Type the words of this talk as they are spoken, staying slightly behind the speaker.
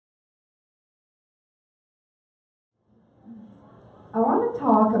I want to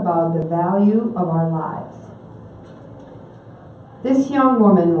talk about the value of our lives. This young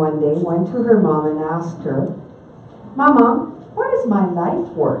woman one day went to her mom and asked her, "Mama, what is my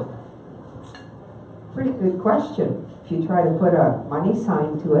life worth?" Pretty good question. If you try to put a money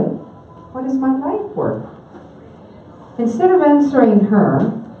sign to it, what is my life worth? Instead of answering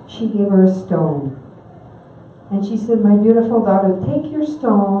her, she gave her a stone. And she said, "My beautiful daughter, take your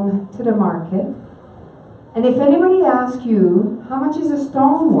stone to the market. And if anybody asks you, how much is a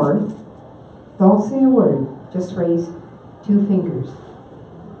stone worth? Don't say a word. Just raise 2 fingers."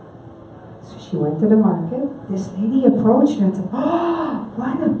 So she went to the market. This lady approached her and said, "Oh,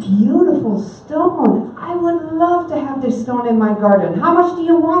 what a beautiful stone. I would love to have this stone in my garden. How much do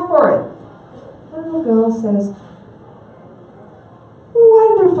you want for it?" The little girl says,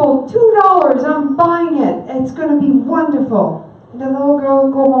 "Wonderful, $2. I'm buying it. It's going to be wonderful." And the little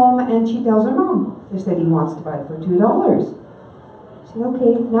girl go home and she tells her mom, this lady wants to buy it for $2. She said,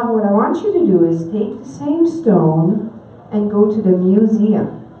 "Okay, now what I want you to do is take the same stone and go to the museum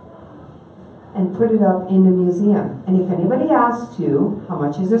and put it up in the museum. And if anybody asks you, how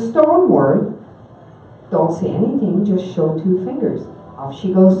much is a stone worth, don't say anything, just show 2 fingers." Off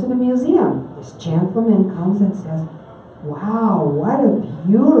she goes to the museum. This gentleman comes and says, "Wow, what a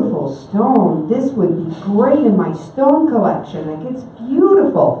beautiful stone. This would be great in my stone collection. Like, it's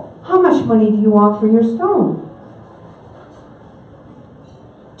beautiful. How much money do you want for your stone?"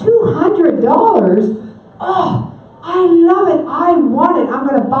 $200? "Oh, I love it. I want it. I'm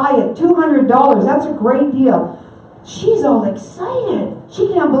going to buy it. $200. That's a great deal." She's all excited. She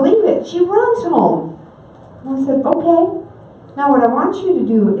can't believe it. She runs home. And I said, "Okay. Now what I want you to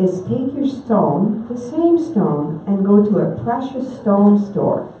do is take your stone, the same stone, and go to a precious stone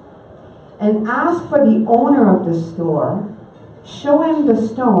store. And ask for the owner of the store. Show him the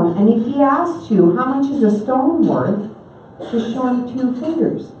stone. And if he asks you, how much is a stone worth, just show him 2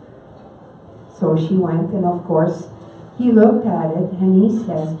 fingers." So she went, and of course, he looked at it, and he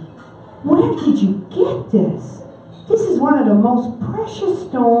says, "Where did you get this? This is one of the most precious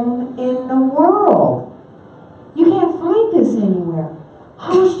stones in the world. You can't find this anywhere.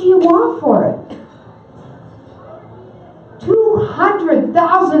 How much do you want for it?"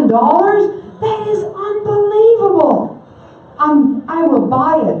 $200,000? That is unbelievable. I will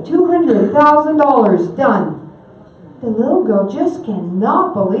buy it. $200,000 done. The little girl just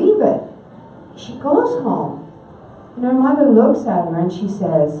cannot believe it. She goes home, and her mother looks at her and she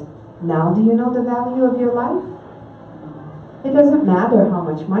says, "Now do you know the value of your life? It doesn't matter how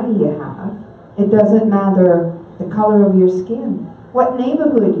much money you have. It doesn't matter the color of your skin, what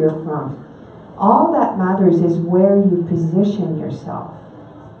neighborhood you're from. All that matters is where you position yourself,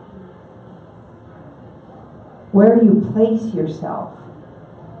 where you place yourself.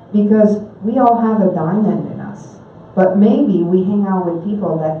 Because we all have a diamond in us, but maybe we hang out with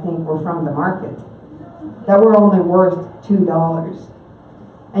people that think we're from the market, that we're only worth $2.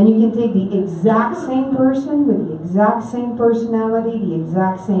 And you can take the exact same person with the exact same personality, the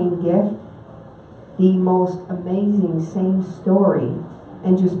exact same gift, the most amazing same story,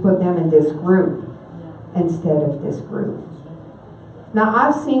 and just put them in this group instead of this group." Now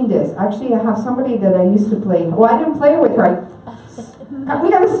I've seen this. Actually, I have somebody that I used to play. Well, I didn't play with her. We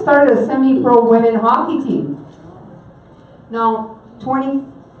got to start a semi-pro women hockey team. Now, 20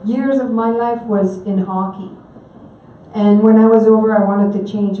 years of my life was in hockey. And when I was over, I wanted to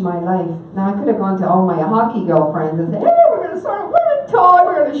change my life. Now, I could have gone to all my hockey girlfriends and said, "Hey, we're going to start a women talk.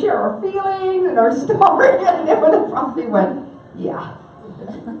 We're going to share our feelings and our story." And they would have probably went, "Yeah."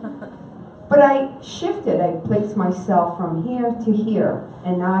 But I shifted. I placed myself from here to here.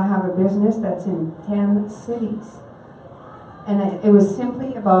 And now I have a business that's in 10 cities. And it was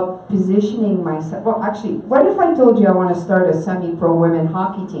simply about positioning myself. Well, actually, what if I told you I want to start a semi-pro women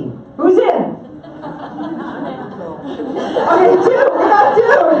hockey team? Who's in? Okay, 2. We got 2.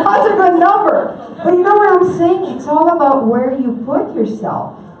 That's a good number. But you know what I'm saying? It's all about where you put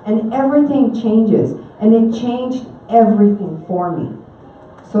yourself. And everything changes. And it changed everything for me.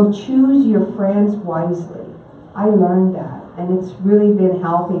 So choose your friends wisely. I learned that. And it's really been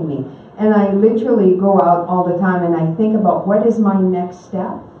helping me. And I literally go out all the time and I think about what is my next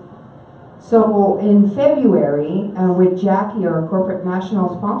step. So in February, with Jackie, our corporate national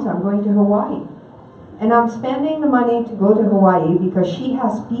sponsor, I'm going to Hawaii. And I'm spending the money to go to Hawaii because she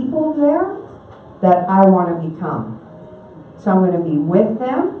has people there that I want to become. So I'm going to be with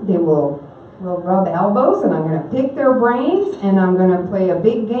them. We'll rub elbows, and I'm going to pick their brains, and I'm going to play a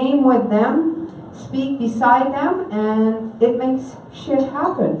big game with them, speak beside them, and it makes shit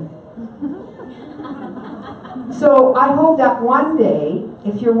happen. So I hope that one day,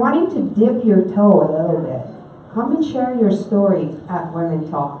 if you're wanting to dip your toe a little bit, come and share your story at Women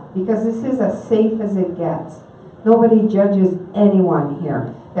Talk, because this is as safe as it gets. Nobody judges anyone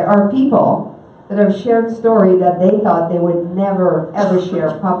here. There are people that have shared story that they thought they would never ever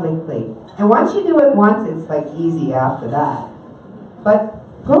share publicly. And once you do it once, it's like easy after that.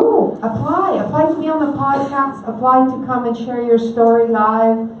 But go, apply to be on the podcast, apply to come and share your story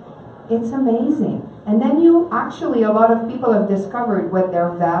live. It's amazing. And then a lot of people have discovered what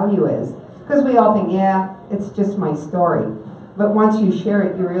their value is. Because we all think, yeah, it's just my story. But once you share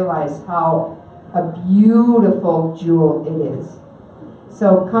it, you realize how a beautiful jewel it is.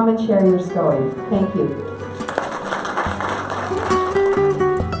 So come and share your story. Thank you.